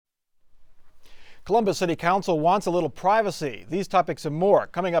Columbus City Council wants a little privacy. These topics and more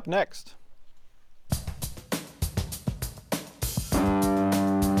coming up next.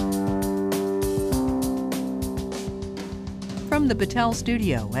 From the Battelle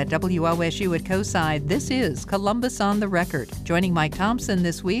Studio at WOSU at Coeside, this is Columbus on the Record. Joining Mike Thompson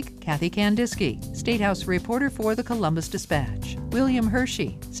this week, Kathy Kandinsky, State House reporter for the Columbus Dispatch, William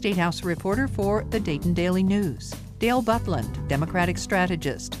Hershey, State House reporter for the Dayton Daily News, Dale Butland, Democratic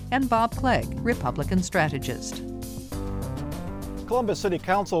strategist, and Bob Clegg, Republican strategist. Columbus City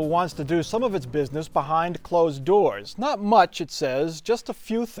Council wants to do some of its business behind closed doors. Not much, it says, just a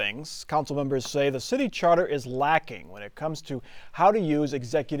few things. Council members say the city charter is lacking when it comes to how to use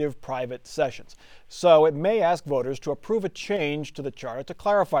executive private sessions. So it may ask voters to approve a change to the charter to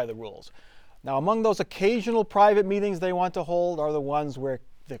clarify the rules. Now, among those occasional private meetings they want to hold are the ones where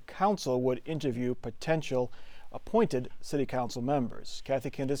the council would interview potential appointed city council members. Kathy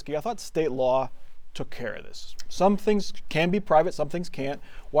Kandinsky, I thought state law took care of this. Some things can be private, some things can't.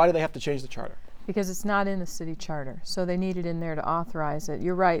 Why do they have to change the charter? Because it's not in the city charter, so they need it in there to authorize it.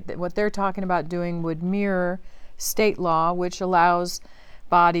 You're right, that what they're talking about doing would mirror state law, which allows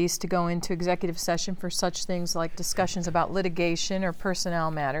bodies to go into executive session for such things like discussions about litigation or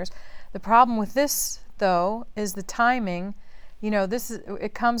personnel matters. The problem with this, though, is the timing. You know,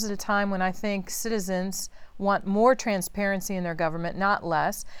 it comes at a time when I think citizens want more transparency in their government, not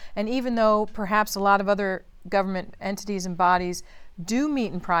less. And even though perhaps a lot of other government entities and bodies do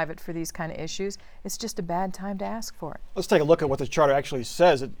meet in private for these kind of issues, it's just a bad time to ask for it. Let's take a look at what the charter actually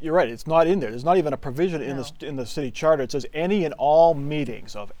says. You're right, it's not in there. There's not even a provision in the city charter. It says any and all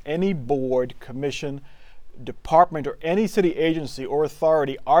meetings of any board, commission, department, or any city agency or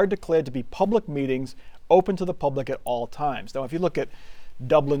authority are declared to be public meetings open to the public at all times. Now, if you look at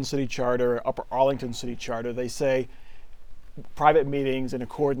Dublin City Charter, Upper Arlington City Charter, they say private meetings in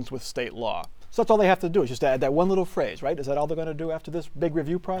accordance with state law. So that's all they have to do is just add that one little phrase, right? Is that all they're going to do after this big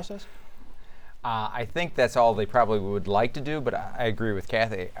review process? I think that's all they probably would like to do, but I agree with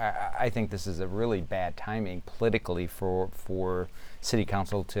Kathy. I think this is a really bad timing politically for City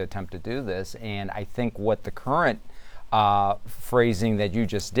Council to attempt to do this, and I think what the current phrasing that you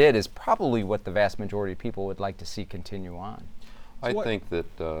just did is probably what the vast majority of people would like to see continue on. I think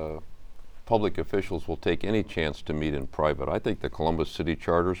that public officials will take any chance to meet in private. I think the Columbus City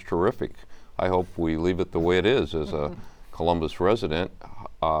Charter is terrific. I hope we leave it the way it is as a Columbus resident.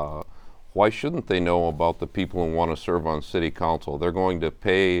 Why shouldn't they know about the people who want to serve on City Council? They're going to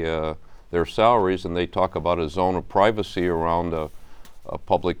pay their salaries, and they talk about a zone of privacy around a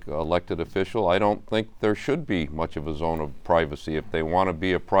public elected official. I don't think there should be much of a zone of privacy. If they want to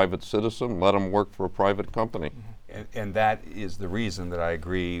be a private citizen, let them work for a private company. And that is the reason that I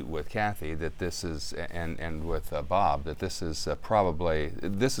agree with Kathy that this is, and with Bob, that this is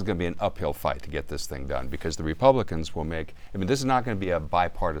this is going to be an uphill fight to get this thing done, because the Republicans will make, this is not going to be a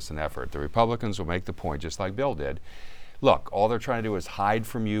bipartisan effort. The Republicans will make the point, just like Bill did. Look, all they're trying to do is hide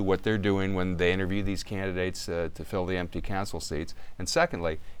from you what they're doing when they interview these candidates to fill the empty council seats. And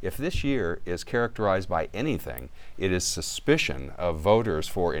secondly, if this year is characterized by anything, it is suspicion of voters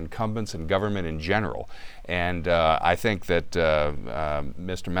for incumbents and government in general. And I think that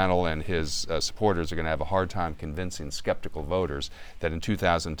Mr. Mennel and his supporters are going to have a hard time convincing skeptical voters that in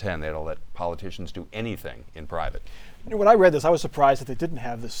 2010 they ought to let politicians do anything in private. You know, when I read this, I was surprised that they didn't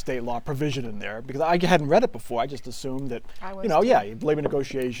have this state law provision in there, because I hadn't read it before. I just assumed that, labor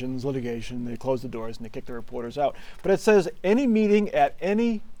negotiations, litigation, they close the doors and they kick the reporters out. But it says any meeting at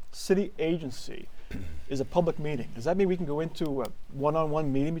any city agency is a public meeting. Does that mean we can go into a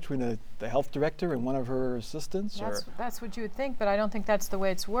one-on-one meeting between the health director and one of her assistants? That's what you would think, but I don't think that's the way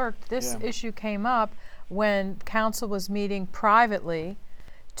it's worked. This issue came up when council was meeting privately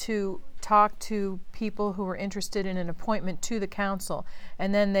to talk to people who were interested in an appointment to the council,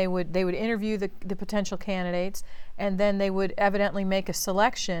 and then they would interview the potential candidates, and then they would evidently make a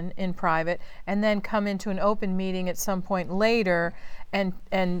selection in private, and then come into an open meeting at some point later and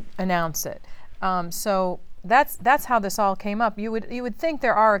announce it. So that's how this all came up. You would think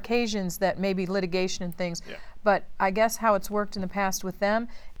there are occasions that maybe litigation and things, but I guess how it's worked in the past with them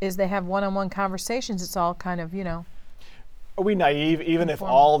is they have one-on-one conversations. It's all kind of, Are we naive, even if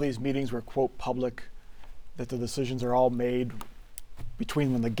all these meetings were, quote, public, that the decisions are all made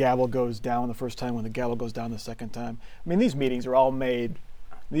between when the gavel goes down the first time, when the gavel goes down the second time? These meetings are all made,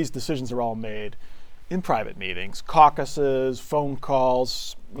 these decisions are all made in private meetings, caucuses, phone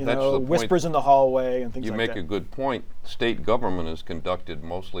calls, whispers in the hallway and things like that. You make a good point. State government is conducted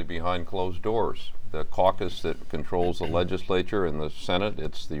mostly behind closed doors. The caucus that controls the legislature and the Senate,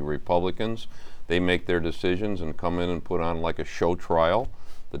 it's the Republicans. They make their decisions and come in and put on like a show trial.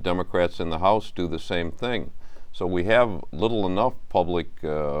 The Democrats in the House do the same thing. So we have little enough public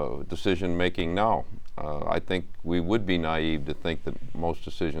decision making now. I think we would be naive to think that most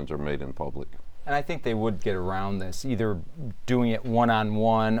decisions are made in public. And I think they would get around this, either doing it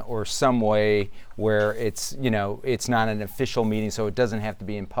one-on-one or some way where it's, it's not an official meeting, so it doesn't have to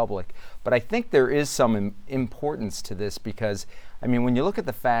be in public. But I think there is some importance to this because, when you look at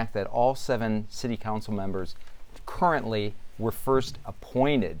the fact that all 7 city council members currently were first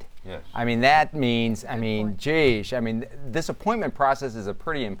appointed. Yes. That means, this appointment process is a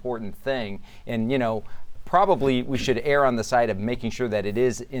pretty important thing. And, probably we should err on the side of making sure that it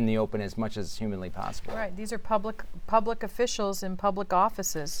is in the open as much as humanly possible. Right. These are public officials in public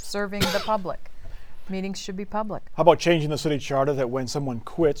offices serving the public. Meetings should be public. How about changing the city charter that when someone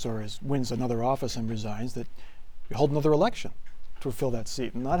quits or wins another office and resigns, that you hold another election to fill that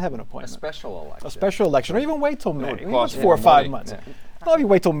seat and not have an appointment? A special election. Or even wait till May. would Even cost if it's 4 or more 5 money. months. Well, if you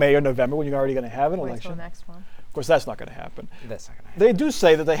wait till May or November when you're already going to have an Wait election. till the next one. Of course, that's not going to happen. That's not going to happen. They do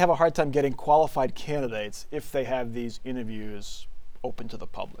say that they have a hard time getting qualified candidates if they have these interviews open to the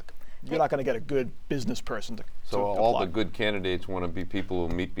public. You're not going to get a good business person to So apply. all the good candidates want to be people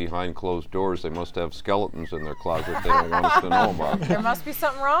who meet behind closed doors. They must have skeletons in their closet they don't want us to know about. There must be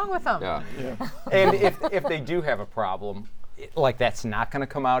something wrong with them. Yeah. And if they do have a problem, that's not going to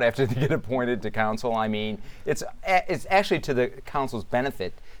come out after they get appointed to council. It's actually to the council's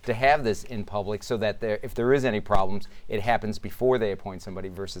benefit to have this in public so that if there is any problems, it happens before they appoint somebody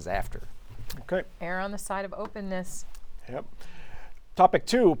versus after. Okay. Err on the side of openness. Yep. Topic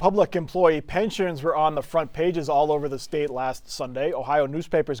 2, public employee pensions were on the front pages all over the state last Sunday. Ohio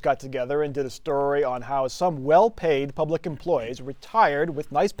newspapers got together and did a story on how some well-paid public employees retired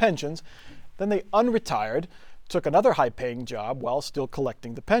with nice pensions, then they unretired, took another high-paying job while still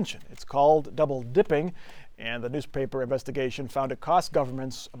collecting the pension. It's called double dipping, and the newspaper investigation found it cost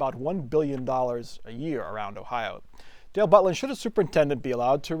governments about $1 billion a year around Ohio. Dale Butlin, should a superintendent be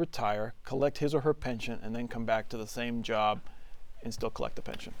allowed to retire, collect his or her pension, and then come back to the same job and still collect the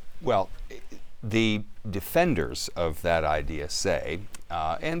pension? Well, the defenders of that idea say,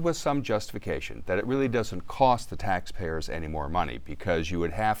 and with some justification, that it really doesn't cost the taxpayers any more money because you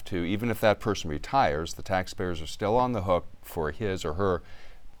would have to, even if that person retires, the taxpayers are still on the hook for his or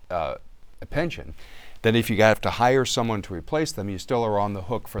her pension. Then if you have to hire someone to replace them, you still are on the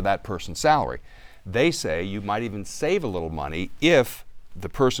hook for that person's salary. They say you might even save a little money if the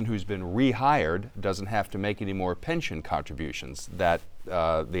person who's been rehired doesn't have to make any more pension contributions that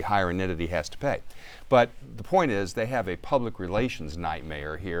the hiring entity has to pay. But the point is they have a public relations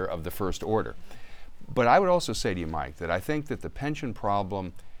nightmare here of the first order. But I would also say to you, Mike, that I think that the pension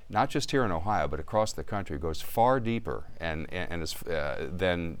problem, not just here in Ohio, but across the country, goes far deeper and is,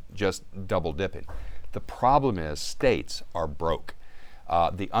 than just double dipping. The problem is states are broke.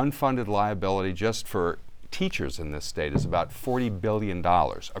 The unfunded liability just for teachers in this state is about $40 billion.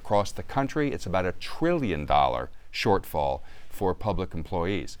 Across the country, it's about $1 trillion shortfall for public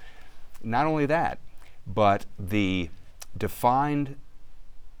employees. Not only that, but the defined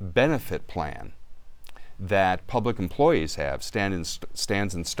benefit plan that public employees have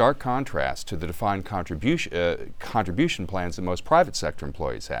stands in stark contrast to the defined contribution plans that most private sector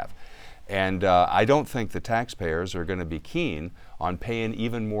employees have. And I don't think the taxpayers are going to be keen on paying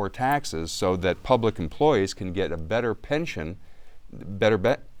even more taxes so that public employees can get a better pension,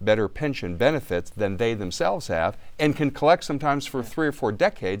 better pension benefits than they themselves have, and can collect sometimes for 3 or 4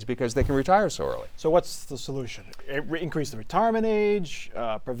 decades because they can retire so early. So what's the solution? Increase the retirement age,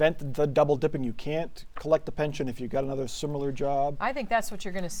 prevent the double dipping. You can't collect the pension if you've got another similar job. I think that's what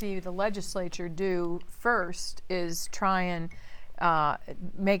you're going to see the legislature do first, is try and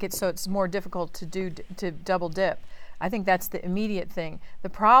make it so it's more difficult to double dip. I think that's the immediate thing. The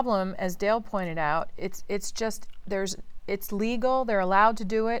problem, as Dale pointed out, it's legal. They're allowed to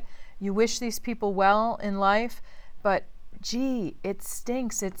do it. You wish these people well in life, but gee, it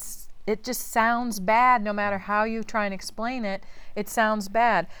stinks. It just sounds bad. No matter how you try and explain it, it sounds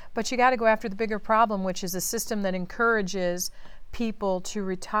bad. But you got to go after the bigger problem, which is a system that encourages people to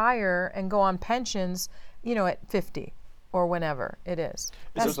retire and go on pensions, at 50. Or whenever it is.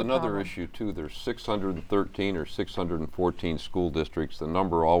 There's another issue too. There's 613 or 614 school districts. The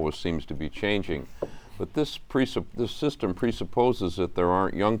number always seems to be changing. But this system presupposes that there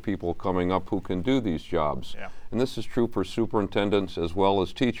aren't young people coming up who can do these jobs. Yeah. And this is true for superintendents as well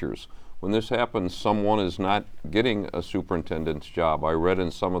as teachers. When this happens, someone is not getting a superintendent's job. I read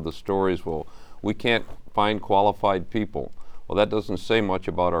in some of the stories, well, we can't find qualified people. Well, that doesn't say much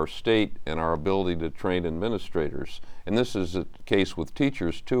about our state and our ability to train administrators. And this is the case with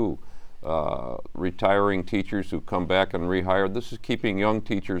teachers too. retiring teachers who come back and rehire. This is keeping young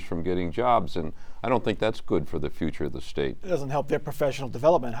teachers from getting jobs, and I don't think that's good for the future of the state. It doesn't help their professional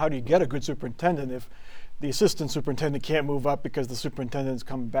development. How do you get a good superintendent if the assistant superintendent can't move up because the superintendent's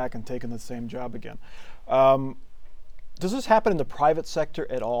coming back and taking the same job again? Does this happen in the private sector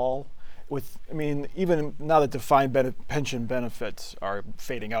at all? I mean, even now that defined pension benefits are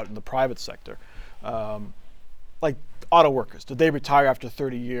fading out in the private sector, like auto workers, do they retire after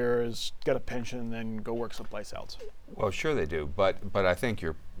 30 years, get a pension, and then go work someplace else? Well, sure they do, but I think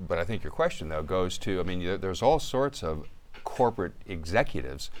your question though goes to, I mean, there's all sorts of corporate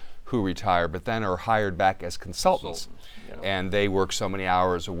executives who retire but then are hired back as consultants. And they work so many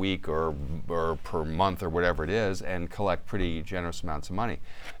hours a week or per month or whatever it is and collect pretty generous amounts of money.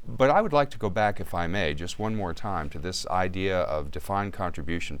 But I would like to go back, if I may, just one more time to this idea of defined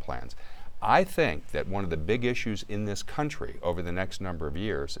contribution plans. I think that one of the big issues in this country over the next number of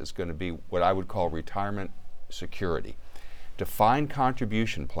years is going to be what I would call retirement security. Defined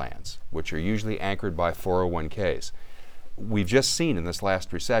contribution plans, which are usually anchored by 401ks, we've just seen in this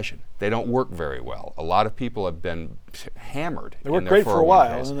last recession, they don't work very well. A lot of people have been hammered. They work great for a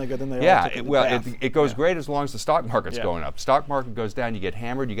while, and then it goes great as long as the stock market's going up. Stock market goes down, you get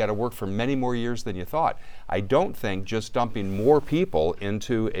hammered, you got to work for many more years than you thought. I don't think just dumping more people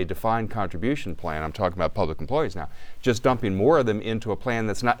into a defined contribution plan, I'm talking about public employees now, just dumping more of them into a plan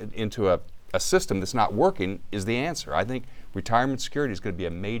that's not, into a system that's not working is the answer. I think retirement security is going to be a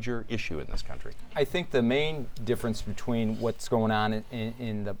major issue in this country. I think the main difference between what's going on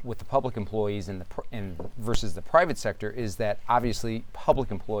with the public employees versus the private sector is that obviously public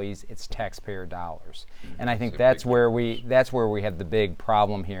employees, it's taxpayer dollars, and I think that's where we have the big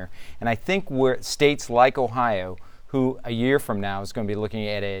problem here. And I think where states like Ohio, who a year from now is going to be looking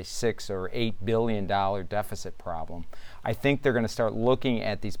at a $6 or $8 billion deficit problem, I think they're going to start looking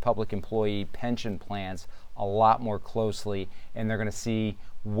at these public employee pension plans a lot more closely, and they're going to see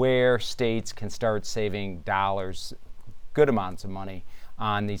where states can start saving dollars, good amounts of money,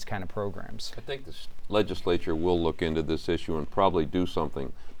 on these kind of programs. I think the legislature will look into this issue and probably do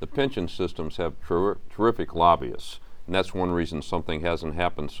something. The pension systems have terrific lobbyists, and that's one reason something hasn't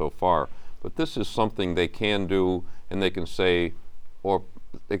happened so far. But this is something they can do, and they can say, or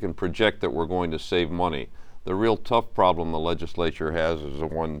they can project that we're going to save money. The real tough problem the legislature has is the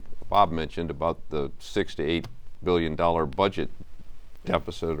one Bob mentioned about the $6 to $8 billion budget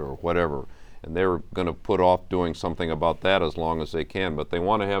deficit or whatever. And they're going to put off doing something about that as long as they can. But they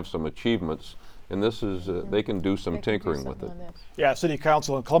want to have some achievements, and this is they can do some tinkering with it. Yeah, City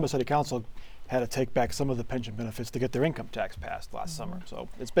Council and Columbus City Council had to take back some of the pension benefits to get their income tax passed last summer. So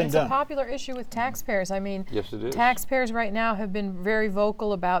it's been done. It's a popular issue with taxpayers. I mean, yes, it is. Taxpayers right now have been very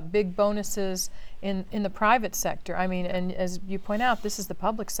vocal about big bonuses in the private sector. I mean, and as you point out, this is the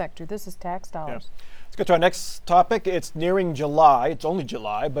public sector. This is tax dollars. Yeah. Let's get to our next topic. It's nearing July. It's only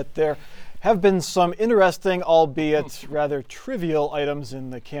July, but there have been some interesting, albeit rather trivial items in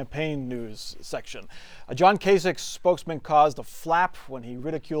the campaign news section. John Kasich's spokesman caused a flap when he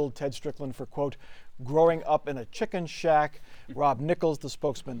ridiculed Ted Strickland for, quote, growing up in a chicken shack. Rob Nichols, the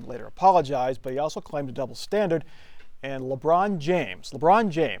spokesman, later apologized, but he also claimed a double standard. And LeBron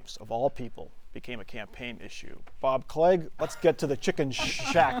James, of all people, became a campaign issue. Bob Clegg, let's get to the chicken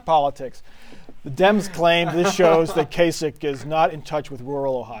shack politics. The Dems claim this shows that Kasich is not in touch with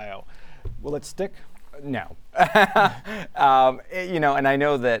rural Ohio. Will it stick? No. And I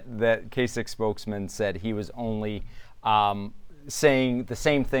know that Kasich's spokesman said he was only saying the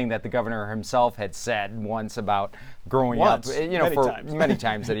same thing that the governor himself had said once about growing up. Many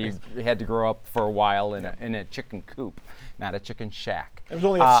times that he had to grow up for a while in a chicken coop, not a chicken shack. It was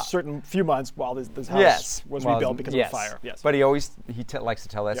only a certain few months while this house was rebuilt because of the fire. Yes. But he likes to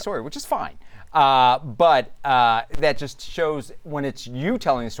tell that story, which is fine. But that just shows when it's you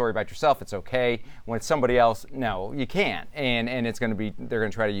telling the story about yourself, it's okay. When it's somebody else, no, you can't. And it's going to be, they're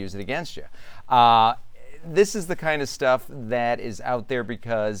going to try to use it against you. This is the kind of stuff that is out there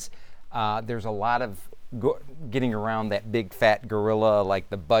because there's a lot of getting around that big fat gorilla like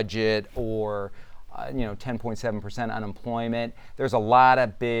the budget or 10.7% unemployment. There's a lot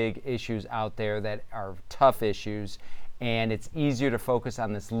of big issues out there that are tough issues, and it's easier to focus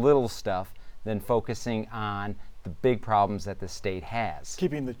on this little stuff than focusing on the big problems that the state has.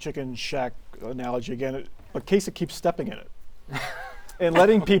 Keeping the chicken shack analogy again, but Kasich keeps stepping in it and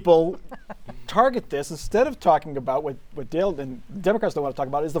letting people target this instead of talking about what Dale and Democrats don't want to talk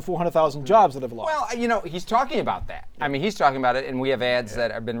about is the 400,000 jobs that have lost. Well, you know, he's talking about that. I mean, he's talking about it, and we have ads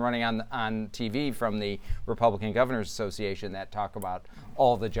that have been running on TV from the Republican Governors Association that talk about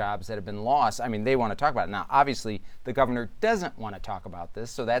all the jobs that have been lost. I mean, they want to talk about it. Now, obviously, the governor doesn't want to talk about this,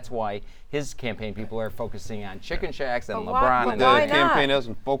 so that's why his campaign people are focusing on chicken shacks and But LeBron. why And The not? campaign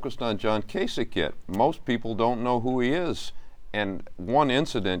hasn't focused on John Kasich yet. Most people don't know who he is. And one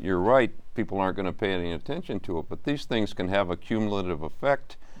incident, you're right, people aren't going to pay any attention to it, but these things can have a cumulative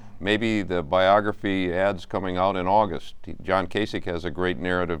effect. Maybe the biography ads coming out in August. John Kasich has a great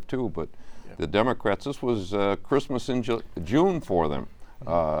narrative too, but the Democrats, this was Christmas in June for them.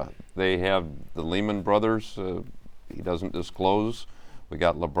 They have the Lehman Brothers, he doesn't disclose. We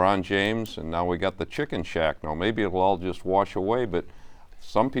got LeBron James, and now we got the chicken shack. Now maybe it'll all just wash away, but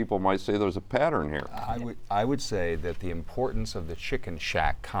some people might say there's a pattern here. I would say that the importance of the chicken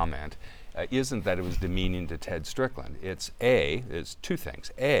shack comment isn't that it was demeaning to Ted Strickland. It's two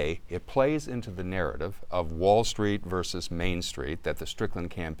things. A, it plays into the narrative of Wall Street versus Main Street that the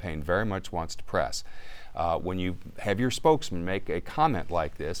Strickland campaign very much wants to press. When you have your spokesman make a comment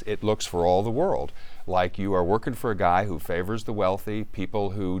like this, it looks for all the world like you are working for a guy who favors the wealthy,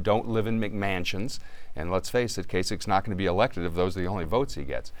 people who don't live in McMansions, and let's face it, Kasich's not going to be elected if those are the only votes he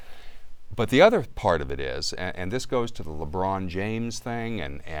gets. But the other part of it is, and this goes to the LeBron James thing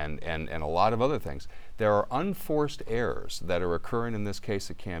and a lot of other things, there are unforced errors that are occurring in this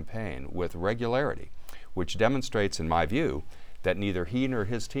Kasich campaign with regularity, which demonstrates, in my view, that neither he nor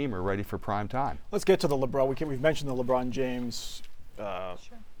his team are ready for prime time. Let's get to the LeBron. We've mentioned the LeBron James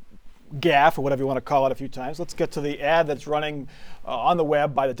gaffe, or whatever you want to call it, a few times. Let's get to the ad that's running on the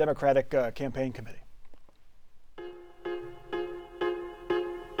web by the Democratic Campaign Committee.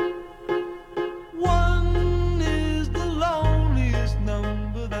 One is the loneliest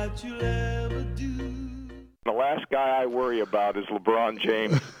number that you'll ever do. The last guy I worry about is LeBron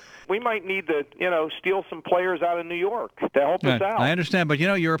James. We might need to, steal some players out of New York to help us out. I understand, but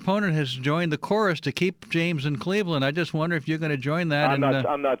your opponent has joined the chorus to keep James in Cleveland. I just wonder if you're going to join that.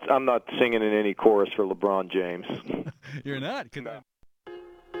 I'm not singing in any chorus for LeBron James. You're not.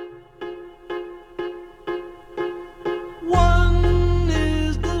 One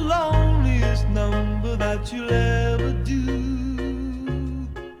is the loneliest number that you'll ever do.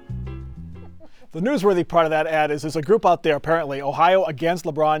 The newsworthy part of that ad is there's a group out there, apparently,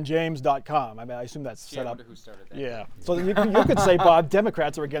 OhioAgainstLeBronJames.com. I mean, I assume that's set up. I wonder who started that. Yeah. So you could say, Bob,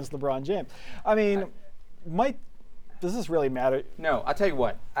 Democrats are against LeBron James. I mean, does this really matter? No, I'll tell you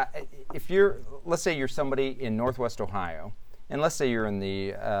what. Let's say you're somebody in Northwest Ohio, and let's say you're in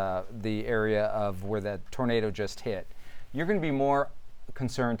the area of where that tornado just hit, you're going to be more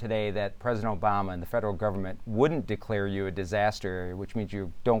concerned today that President Obama and the federal government wouldn't declare you a disaster area, which means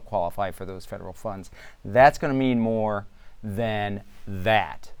you don't qualify for those federal funds. That's going to mean more than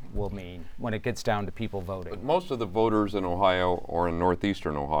that will mean when it gets down to people voting. But most of the voters in Ohio are in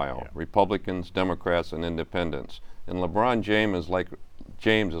northeastern Ohio, Republicans, Democrats, and independents. And LeBron James is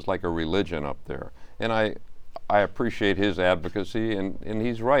like a religion up there. And I appreciate his advocacy, and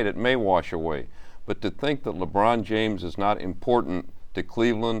he's right, it may wash away. But to think that LeBron James is not important to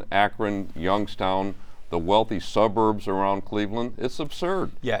Cleveland, Akron, Youngstown, the wealthy suburbs around Cleveland, it's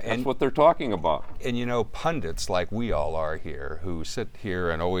absurd. Yeah, that's what they're talking about. And pundits like we all are here who sit here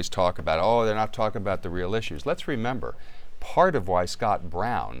and always talk about, they're not talking about the real issues. Let's remember, part of why Scott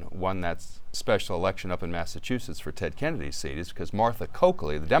Brown won that special election up in Massachusetts for Ted Kennedy's seat is because Martha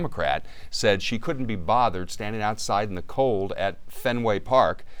Coakley, the Democrat, said she couldn't be bothered standing outside in the cold at Fenway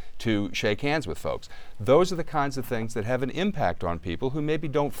Park to shake hands with folks. Those are the kinds of things that have an impact on people who maybe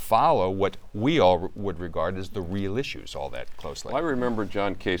don't follow what we all would regard as the real issues all that closely. Well, I remember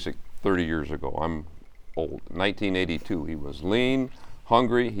John Kasich 30 years ago. I'm old. 1982. He was lean,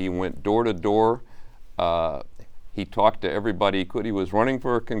 hungry. He went door to door. He talked to everybody he could. He was running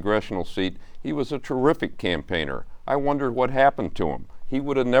for a congressional seat. He was a terrific campaigner. I wondered what happened to him. He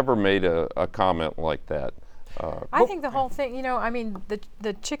would have never made a comment like that. I think the whole thing,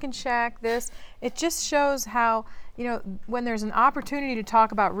 the chicken shack, it just shows how, when there's an opportunity to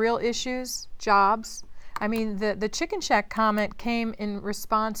talk about real issues, jobs. I mean, the chicken shack comment came in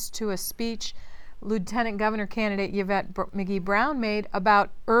response to a speech Lieutenant Governor candidate Yvette McGee Brown made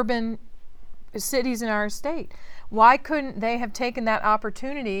about urban cities in our state. Why couldn't they have taken that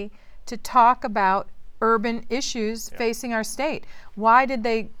opportunity to talk about urban issues facing our state? Why did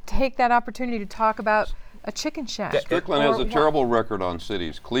they take that opportunity to talk about a chicken shack? Strickland has a terrible record on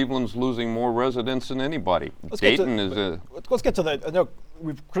cities. Cleveland's losing more residents than anybody. Let's get to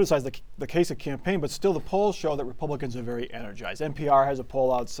we've criticized the Kasich campaign, but still the polls show that Republicans are very energized. NPR has a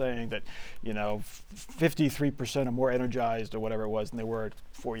poll out saying that, 53% are more energized or whatever it was than they were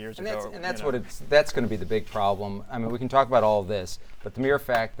 4 years ago. That's going to be the big problem. I mean, we can talk about all of this, but the mere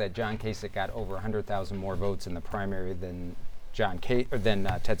fact that John Kasich got over 100,000 more votes in the primary than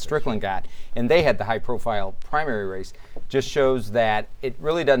Ted Strickland got, and they had the high-profile primary race, just shows that it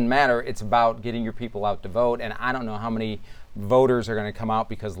really doesn't matter. It's about getting your people out to vote, and I don't know how many voters are going to come out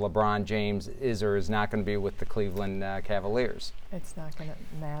because LeBron James is or is not going to be with the Cleveland Cavaliers. It's not going to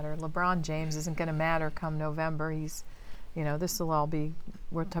matter. LeBron James isn't going to matter come November. This will all be,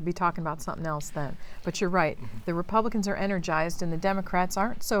 we'll be talking about something else then. But you're right. The Republicans are energized and the Democrats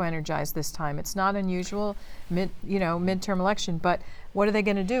aren't so energized this time. It's not unusual, midterm election. But what are they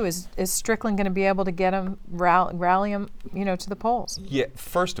going to do? Is Strickland going to be able to get them, rally them, to the polls? Yeah.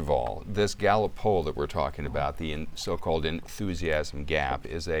 First of all, this Gallup poll that we're talking about, the so-called enthusiasm gap,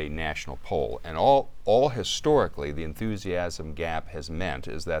 is a national poll, and all historically, the enthusiasm gap has meant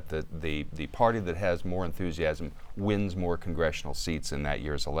is that the party that has more enthusiasm wins more congressional seats in that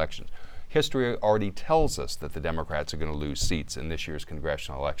year's elections. History already tells us that the Democrats are going to lose seats in this year's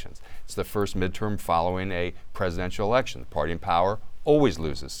congressional elections. It's the first midterm following a presidential election. The party in power always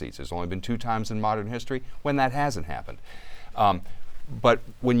loses seats. There's only been 2 times in modern history when that hasn't happened. But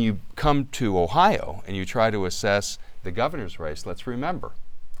when you come to Ohio and you try to assess the governor's race, let's remember,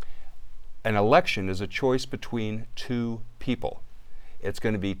 an election is a choice between 2 people. It's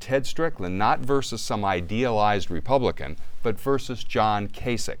going to be Ted Strickland, not versus some idealized Republican, but versus John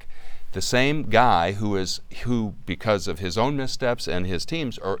Kasich, the same guy who, because of his own missteps and his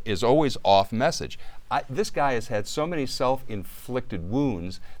team's, is always off message. This guy has had so many self-inflicted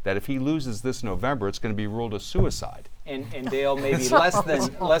wounds that if he loses this November, it's going to be ruled a suicide. And Dale, maybe less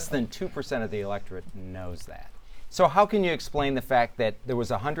than 2% of the electorate knows that. So how can you explain the fact that there was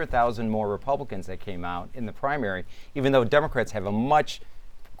 100,000 more Republicans that came out in the primary, even though Democrats have a much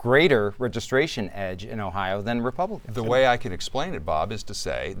greater registration edge in Ohio than Republicans? The way I can explain it, Bob, is to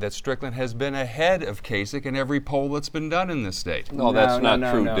say that Strickland has been ahead of Kasich in every poll that's been done in this state. No, that's not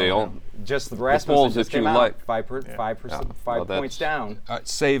true, Dale. Just the Rasmussen polls just that you came out, like. 5 points down.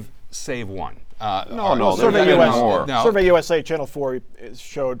 Save one. Survey USA Channel 4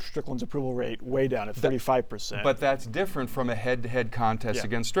 showed Strickland's approval rate way down at 35%. But that's different from a head-to-head contest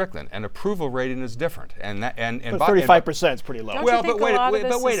against Strickland. And approval rating is different. But 35% is pretty low. But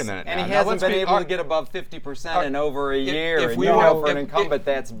wait a minute. And he hasn't been able to get above 50% in over a year. If we were for an incumbent,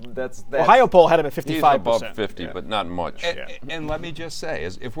 that's Ohio poll had him at 55%. He's above 50, but not much. And let me just say,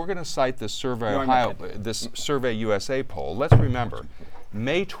 if we're going to cite this Survey USA poll, let's remember,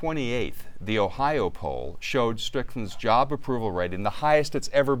 May 28th, the Ohio poll showed Strickland's job approval rating the highest it's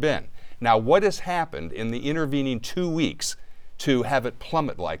ever been. Now, what has happened in the intervening 2 weeks to have it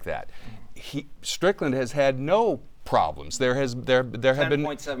plummet like that? Strickland has had no problems. There have been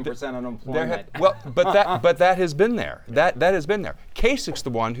 10.7% unemployment. But that has been there. That has been there. Kasich's the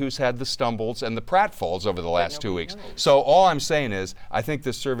one who's had the stumbles and the pratfalls over the last 2 weeks. So all I'm saying is, I think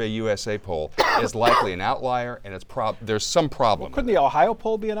this Survey USA poll is likely an outlier, and there's some problem. Couldn't the Ohio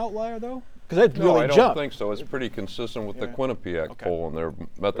poll be an outlier though? Because it really jumped. I don't think so. It's pretty consistent with the Quinnipiac poll and their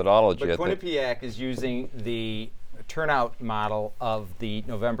methodology. But Quinnipiac is using the turnout model of the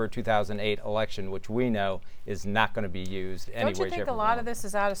November 2008 election, which we know is not going to be used anyway. Don't you think a lot of this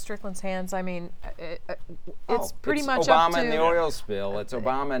is out of Strickland's hands? I mean, it's pretty much Obama up to and the oil spill. It's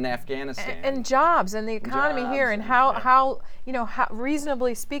Obama and Afghanistan and jobs and the economy here, and how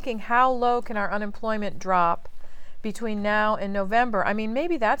reasonably speaking, how low can our unemployment drop between now and November? I mean,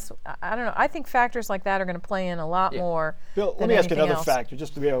 maybe that's, I don't know. I think factors like that are going to play in a lot more. Bill, let me ask you another factor,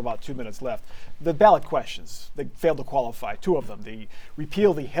 just we have about 2 minutes left. The ballot questions, they failed to qualify, 2 of them. The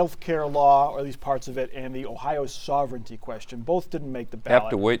repeal the health care law, or at least parts of it, and the Ohio sovereignty question. Both didn't make the ballot. Have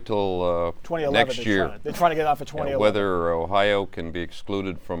to wait till 2011 next year. They're trying to get it out for 2011. Whether Ohio can be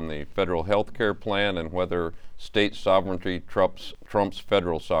excluded from the federal health care plan and whether state sovereignty trumps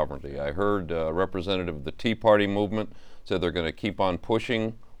federal sovereignty. I heard a representative of the Tea Party movement said they're going to keep on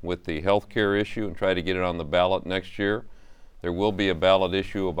pushing with the health care issue and try to get it on the ballot next year. There will be a ballot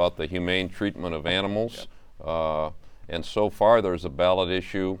issue about the humane treatment of animals. And so far there's a ballot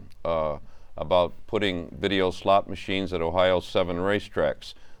issue about putting video slot machines at Ohio's 7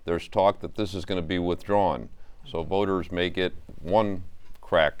 racetracks. There's talk that this is going to be withdrawn. So voters may get one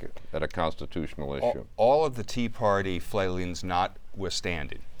crack at a constitutional issue. All of the Tea Party flailings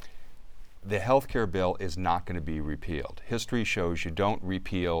notwithstanding, the health care bill is not going to be repealed. History shows you don't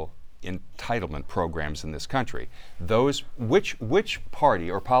repeal entitlement programs in this country. Those which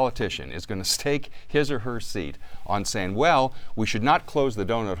party or politician is going to stake his or her seat on saying, well, we should not close the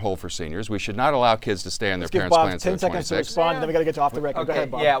donut hole for seniors. We should not allow kids to stay on their parents' plans until 10 seconds to respond, and then we got to get you off the record. Go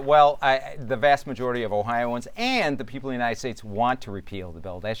ahead, Bob. Yeah, well, the vast majority of Ohioans and the people in the United States want to repeal the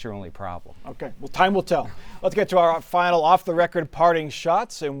bill. That's your only problem. Okay, well, time will tell. Let's get to our final off-the-record parting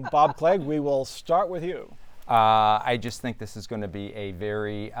shots, and Bob Clegg, we will start with you. I just think this is going to be a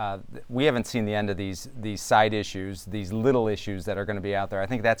very, we haven't seen the end of these side issues, these little issues that are going to be out there. I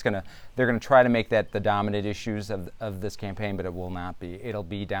think they're going to try to make that the dominant issues of this campaign, but it will not be. It'll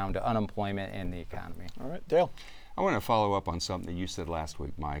be down to unemployment and the economy. All right, Dale. I want to follow up on something that you said last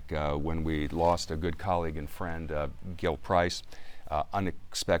week, Mike, when we lost a good colleague and friend, Gil Price,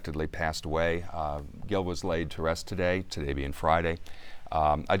 unexpectedly passed away. Gil was laid to rest today being Friday.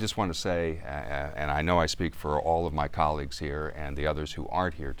 I just want to say, and I know I speak for all of my colleagues here and the others who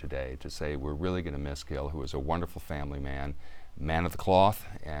aren't here today, to say we're really going to miss Gil, who is a wonderful family man of the cloth,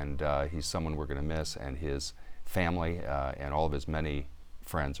 and he's someone we're going to miss, and his family and all of his many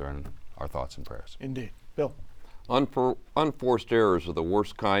friends are in our thoughts and prayers. Indeed. Bill. Unforced errors are the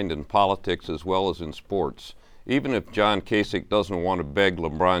worst kind in politics as well as in sports. Even if John Kasich doesn't want to beg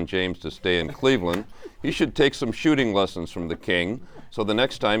LeBron James to stay in Cleveland, he should take some shooting lessons from the king, so the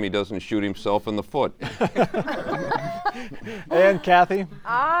next time he doesn't shoot himself in the foot. And Kathy?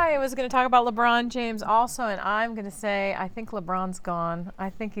 I was going to talk about LeBron James also, and I'm going to say I think LeBron's gone. I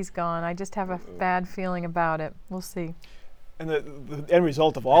think he's gone. I just have a bad feeling about it. We'll see. And the end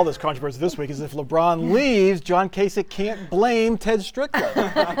result of all this controversy this week is if LeBron leaves, John Kasich can't blame Ted Strickland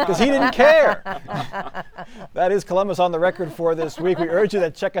because he didn't care. That is Columbus on the Record for this week. We urge you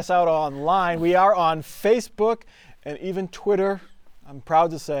to check us out online. We are on Facebook and even Twitter. I'm proud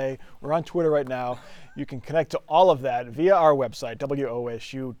to say we're on Twitter right now. You can connect to all of that via our website,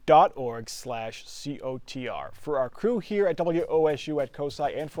 wosu.org/COTR. For our crew here at WOSU at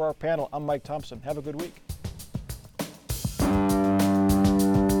COSI and for our panel, I'm Mike Thompson. Have a good week.